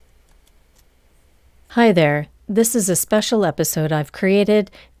Hi there. This is a special episode I've created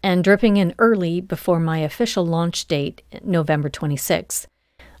and dripping in early before my official launch date, November 26th.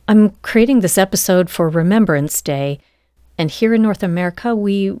 I'm creating this episode for Remembrance Day, and here in North America,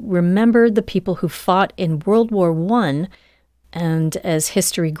 we remember the people who fought in World War I, and as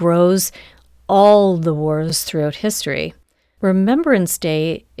history grows, all the wars throughout history. Remembrance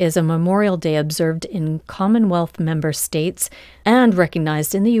Day is a memorial day observed in Commonwealth member states and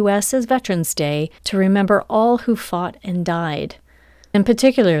recognized in the U.S. as Veterans Day to remember all who fought and died. And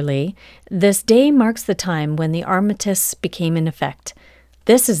particularly, this day marks the time when the armistice became in effect.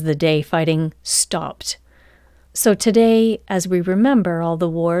 This is the day fighting stopped. So today, as we remember all the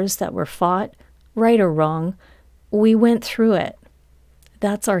wars that were fought, right or wrong, we went through it.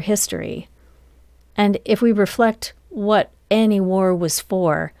 That's our history. And if we reflect what any war was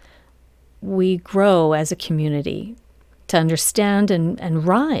for, we grow as a community to understand and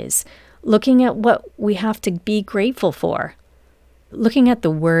rise, looking at what we have to be grateful for. Looking at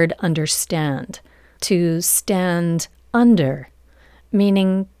the word understand, to stand under,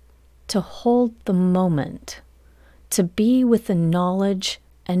 meaning to hold the moment, to be with the knowledge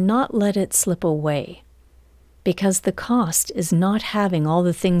and not let it slip away, because the cost is not having all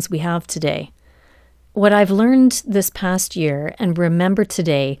the things we have today. What I've learned this past year and remember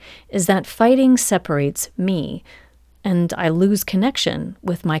today is that fighting separates me, and I lose connection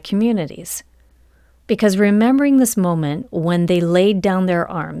with my communities. Because remembering this moment when they laid down their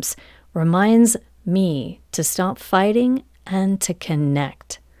arms reminds me to stop fighting and to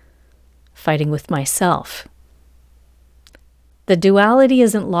connect. Fighting with myself. The duality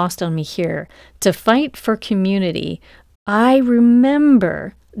isn't lost on me here. To fight for community, I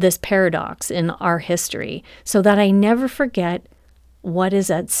remember this paradox in our history so that I never forget what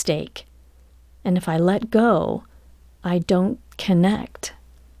is at stake. And if I let go, I don't connect.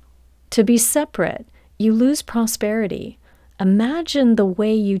 To be separate, you lose prosperity. Imagine the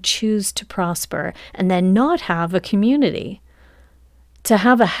way you choose to prosper and then not have a community. To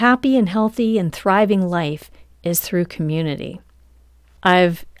have a happy and healthy and thriving life is through community.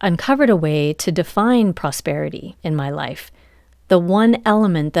 I've uncovered a way to define prosperity in my life. The one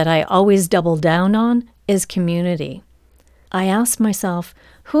element that I always double down on is community. I ask myself,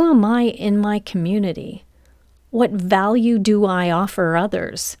 who am I in my community? What value do I offer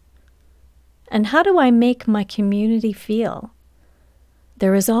others? And how do I make my community feel?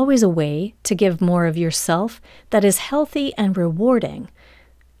 There is always a way to give more of yourself that is healthy and rewarding.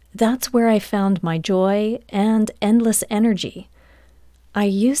 That's where I found my joy and endless energy. I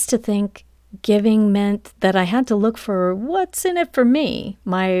used to think giving meant that I had to look for what's in it for me,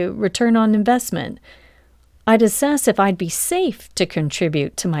 my return on investment. I'd assess if I'd be safe to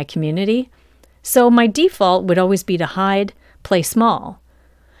contribute to my community, so my default would always be to hide, play small.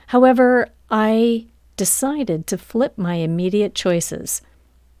 However, I decided to flip my immediate choices.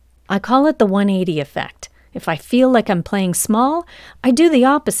 I call it the 180 effect. If I feel like I'm playing small, I do the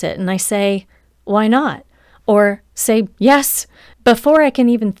opposite and I say, why not? Or say yes before I can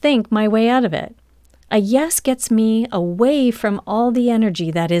even think my way out of it. A yes gets me away from all the energy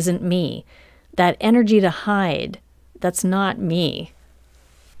that isn't me, that energy to hide that's not me.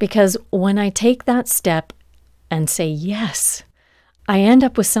 Because when I take that step and say yes, I end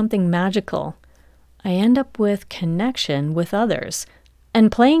up with something magical. I end up with connection with others.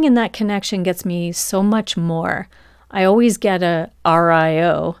 And playing in that connection gets me so much more. I always get a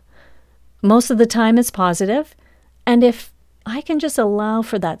RIO. Most of the time it's positive. And if I can just allow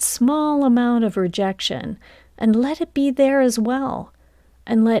for that small amount of rejection and let it be there as well,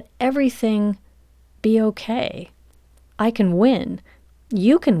 and let everything be okay, I can win.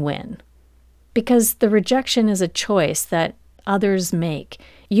 You can win. Because the rejection is a choice that others make.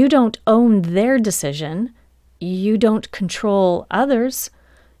 You don't own their decision. You don't control others.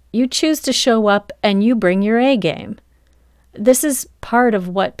 You choose to show up and you bring your A game. This is part of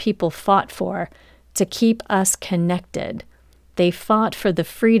what people fought for, to keep us connected. They fought for the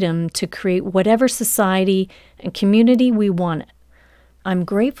freedom to create whatever society and community we wanted. I'm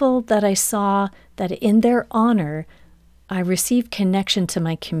grateful that I saw that in their honor, I received connection to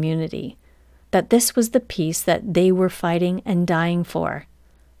my community, that this was the peace that they were fighting and dying for.